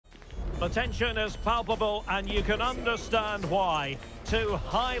The tension is palpable and you can understand why. Two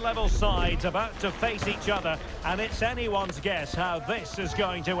high-level sides about to face each other, and it's anyone's guess how this is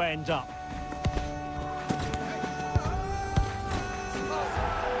going to end up.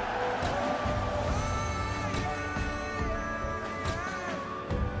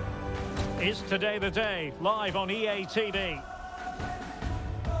 Is today the day, live on EA TV.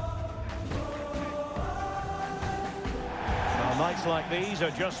 Nights like these are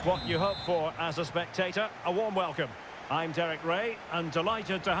just what you hope for as a spectator. A warm welcome. I'm Derek Ray, and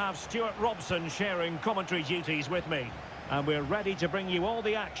delighted to have Stuart Robson sharing commentary duties with me. And we're ready to bring you all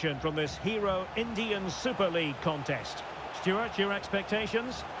the action from this Hero Indian Super League contest. Stuart, your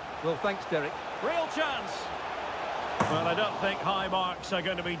expectations? Well, thanks, Derek. Real chance! Well, I don't think high marks are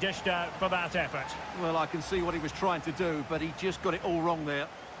going to be dished out for that effort. Well, I can see what he was trying to do, but he just got it all wrong there.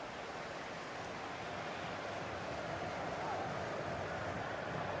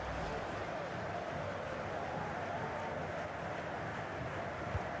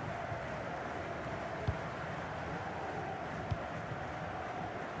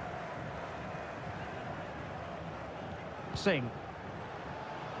 Singh.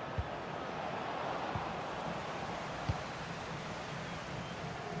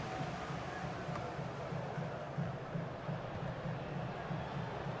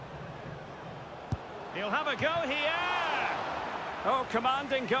 He'll have a go here. Oh,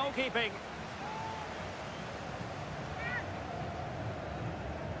 commanding goalkeeping.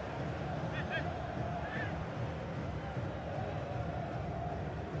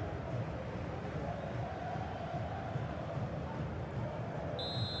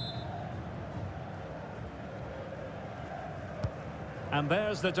 And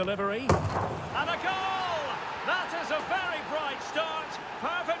there's the delivery. And a goal! That is a very bright start.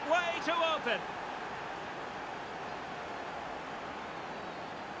 Perfect way to open.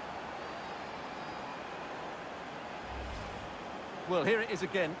 Well, here it is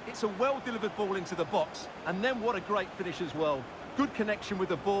again. It's a well-delivered ball into the box. And then what a great finish as well. Good connection with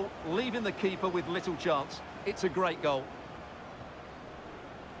the ball, leaving the keeper with little chance. It's a great goal.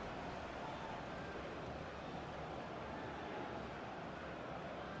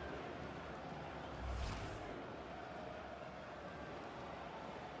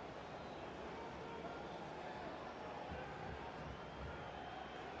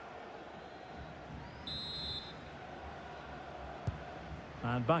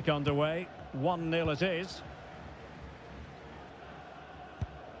 And back underway, 1-0 it is.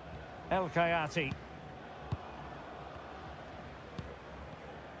 El Kayati.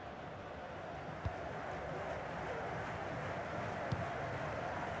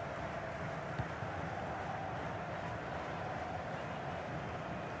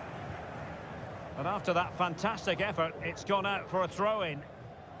 But after that fantastic effort, it's gone out for a throw-in.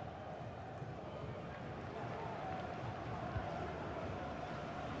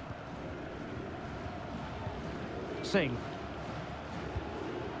 Singh.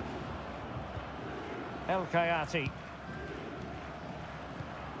 El Kayati.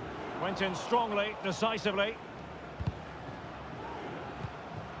 Went in strongly, decisively.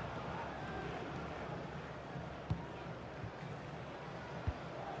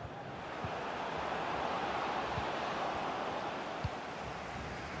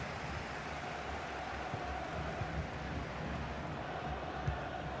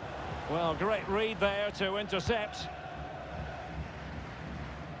 Well, great read there to intercept.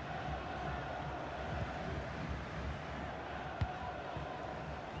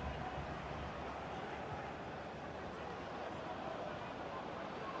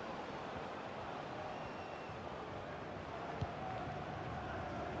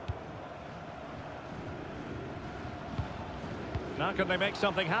 Now can they make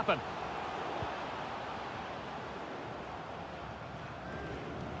something happen?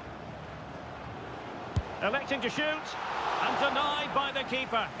 Electing to shoot, and denied by the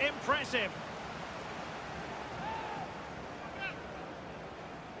keeper. Impressive.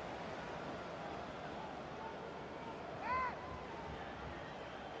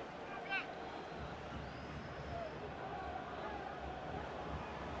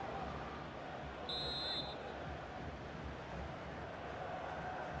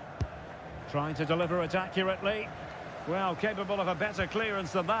 Trying to deliver it accurately. Well, capable of a better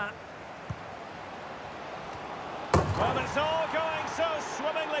clearance than that. Well, it's all going so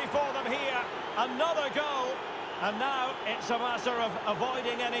swimmingly for them here. Another goal. And now it's a matter of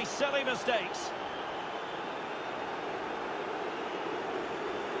avoiding any silly mistakes.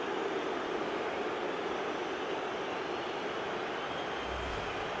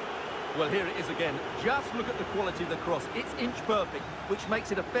 Well, here it is again. Just look at the quality of the cross. It's inch perfect, which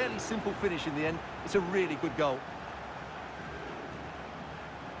makes it a fairly simple finish in the end. It's a really good goal.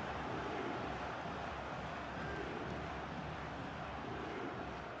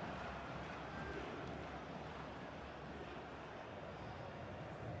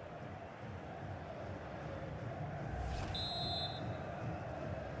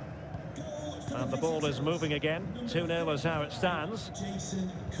 And the ball is moving again. 2-0 is how it stands.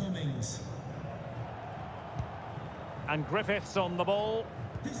 And Griffiths on the ball.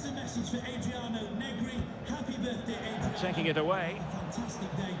 This is a message for Adriano Negri. Happy birthday, Adriano. Taking it away. A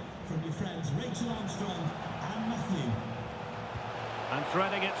fantastic day from your friends Rachel Armstrong and Matthew. And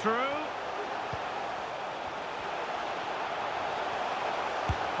threading it through.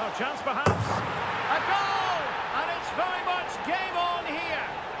 Oh, chance perhaps. A goal! And it's very much game on here.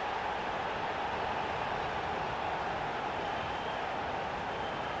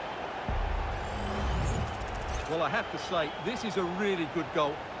 Well, I have to say, this is a really good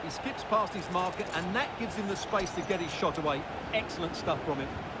goal. He skips past his marker, and that gives him the space to get his shot away. Excellent stuff from him.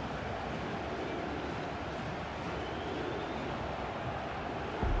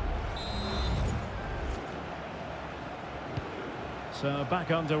 So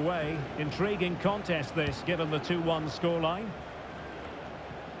back underway. Intriguing contest this, given the 2-1 scoreline.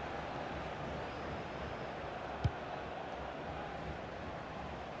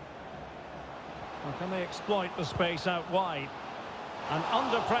 Well, can they exploit the space out wide? And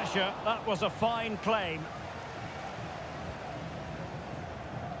under pressure, that was a fine claim.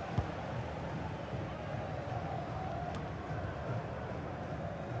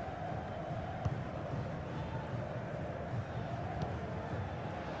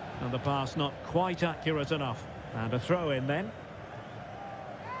 And the pass not quite accurate enough. And a throw in then.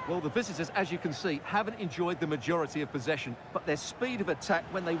 Well, the visitors, as you can see, haven't enjoyed the majority of possession, but their speed of attack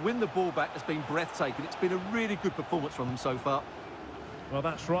when they win the ball back has been breathtaking. It's been a really good performance from them so far. Well,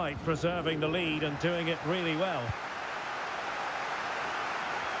 that's right, preserving the lead and doing it really well.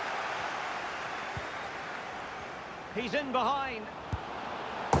 He's in behind.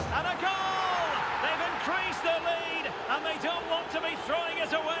 And a goal! They've increased their lead, and they don't want to be throwing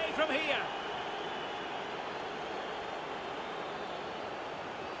it away from here.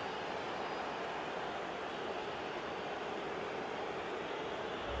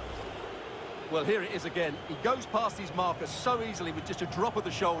 Well, here it is again. He goes past his marker so easily with just a drop of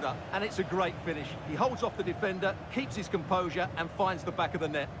the shoulder, and it's a great finish. He holds off the defender, keeps his composure, and finds the back of the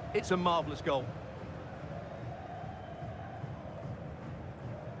net. It's a marvellous goal.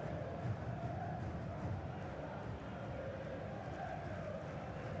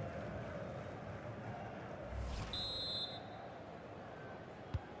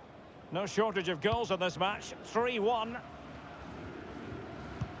 No shortage of goals in this match. 3-1.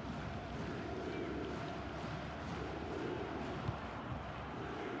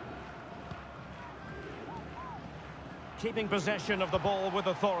 Keeping possession of the ball with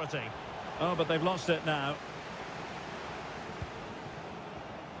authority. Oh, but they've lost it now.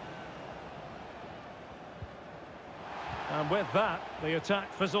 And with that, the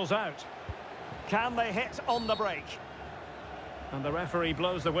attack fizzles out. Can they hit on the break? And the referee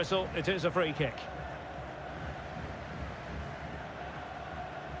blows the whistle. It is a free kick.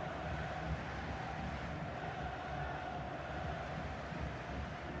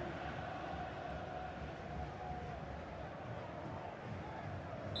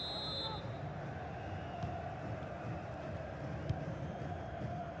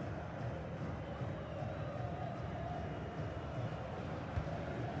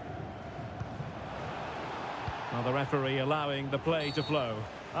 Well, the referee allowing the play to flow.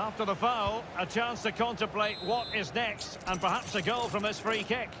 After the foul, a chance to contemplate what is next, and perhaps a goal from this free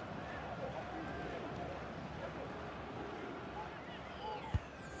kick.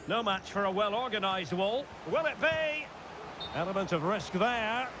 No match for a well-organised wall. Will it be? Element of risk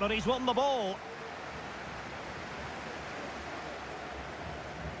there, but he's won the ball.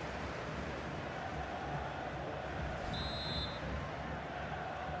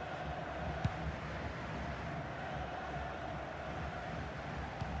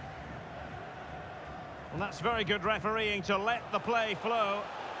 And that's very good refereeing to let the play flow.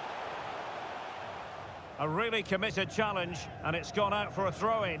 A really committed challenge, and it's gone out for a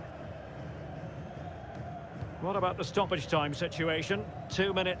throw-in. What about the stoppage time situation?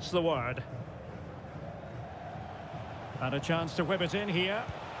 2 minutes the word. And a chance to whip it in here.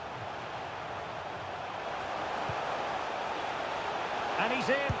 And he's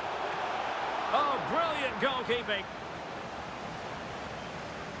in. Oh, brilliant goalkeeping.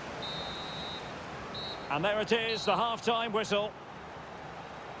 And there it is, the half-time whistle.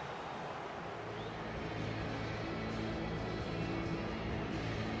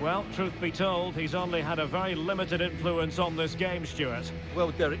 Well, truth be told, he's only had a very limited influence on this game, Stuart.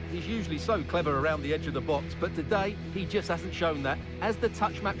 Well, Derek, he's usually so clever around the edge of the box, but today he just hasn't shown that. As the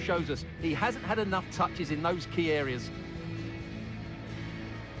touch map shows us, he hasn't had enough touches in those key areas.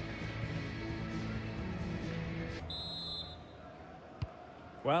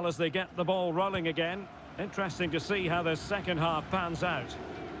 Well, as they get the ball rolling again, interesting to see how the second half pans out.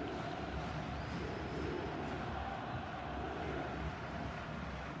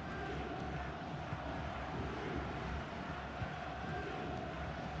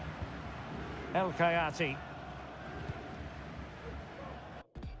 El Kayati.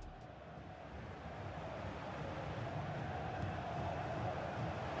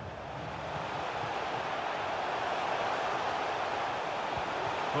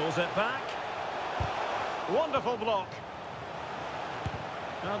 Pulls it back. Wonderful block.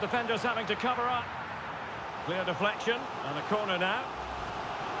 Now defenders having to cover up. Clear deflection and a corner now.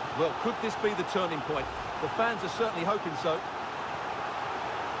 Well, could this be the turning point? The fans are certainly hoping so.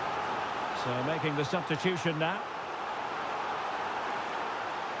 So making the substitution now.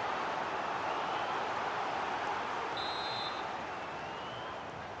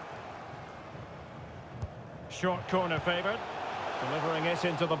 Short corner favoured. Delivering it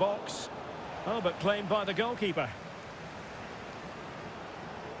into the box. Oh, but claimed by the goalkeeper.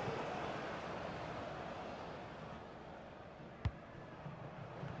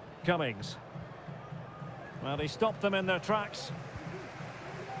 Cummings. Well, he stopped them in their tracks.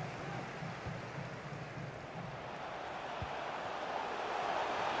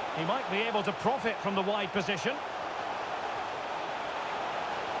 He might be able to profit from the wide position.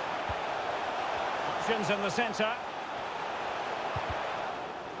 Options in the centre.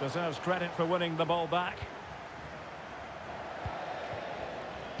 Deserves credit for winning the ball back.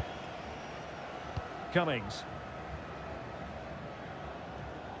 Cummings.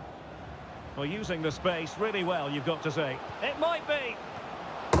 Well, using the space really well, you've got to say. It might be.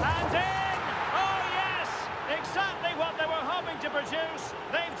 And in! Oh, yes! Exactly what they were hoping to produce.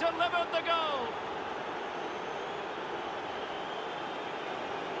 They've delivered the goal.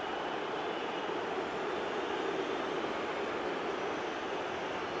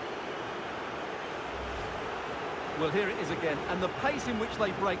 Well, here it is again, and the pace in which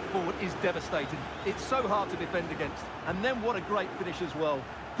they break forward is devastating. It's so hard to defend against. And then what a great finish as well.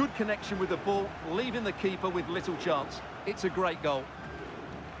 Good connection with the ball, leaving the keeper with little chance. It's a great goal.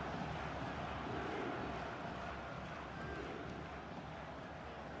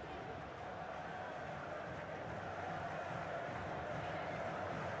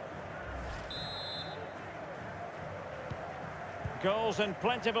 Goals in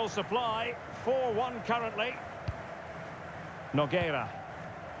plentiful supply. 4-1 currently. Nogueira.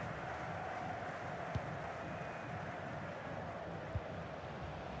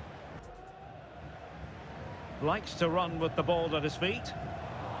 Likes to run with the ball at his feet.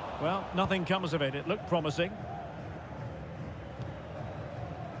 Well, nothing comes of it. It looked promising.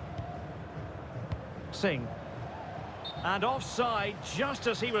 Singh. And offside just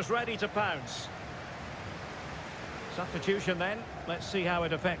as he was ready to pounce. Substitution then. Let's see how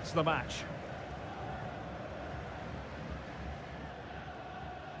it affects the match.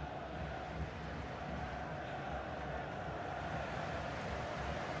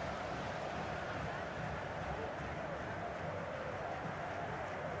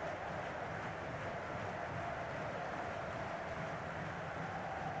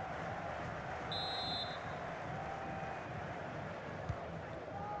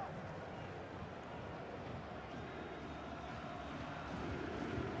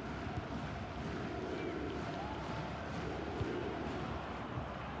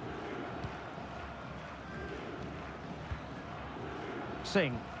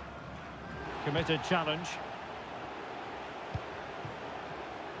 Singh. Committed challenge.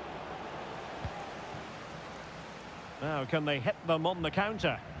 Now, can they hit them on the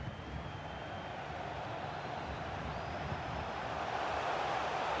counter?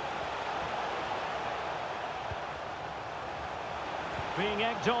 Being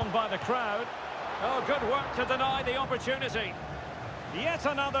egged on by the crowd. Oh, good work to deny the opportunity. Yet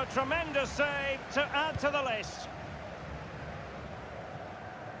another tremendous save to add to the list.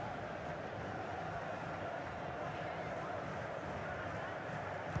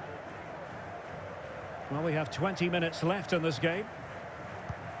 Well, we have 20 minutes left in this game.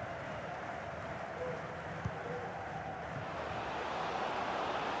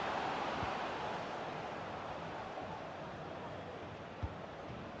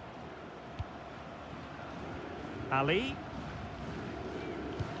 Ali.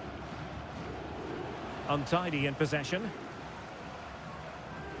 Untidy in possession.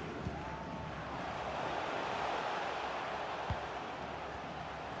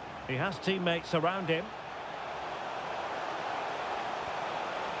 He has teammates around him.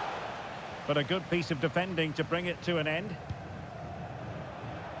 But a good piece of defending to bring it to an end.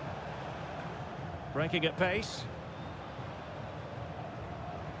 Breaking at pace.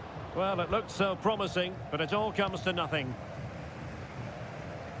 Well, it looked so promising, but it all comes to nothing.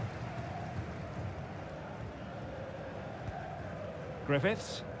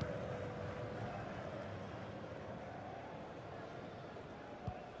 Griffiths.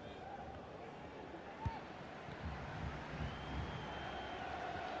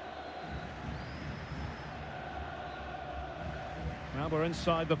 Now we're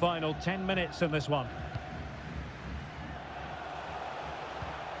inside the final 10 minutes in this one.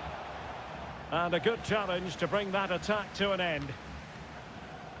 And a good challenge to bring that attack to an end.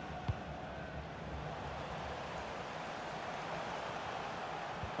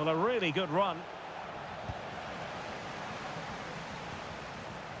 Well, a really good run.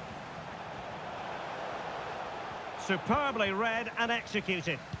 Superbly read and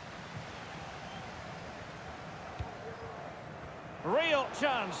executed. Real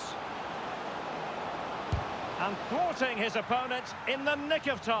chance. And thwarting his opponent in the nick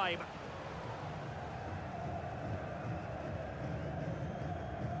of time.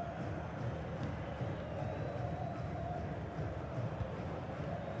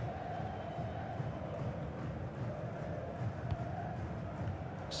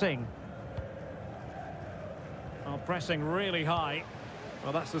 Singh. Oh, pressing really high.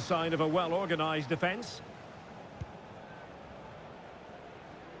 Well, that's the sign of a well-organised defence.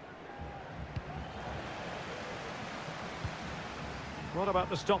 What about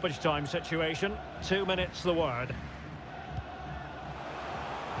the stoppage time situation? 2 minutes the word.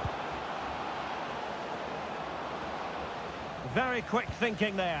 Very quick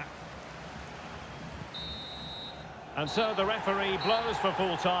thinking there. And so the referee blows for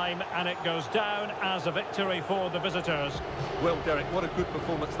full time, and it goes down as a victory for the visitors. Well, Derek, what a good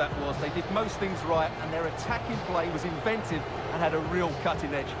performance that was. They did most things right, and their attacking play was inventive and had a real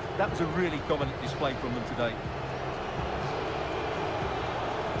cutting edge. That was a really dominant display from them today.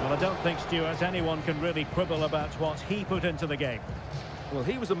 Well, I don't think, Stuart, anyone can really quibble about what he put into the game. Well,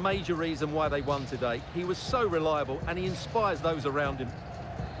 he was a major reason why they won today. He was so reliable, and he inspires those around him.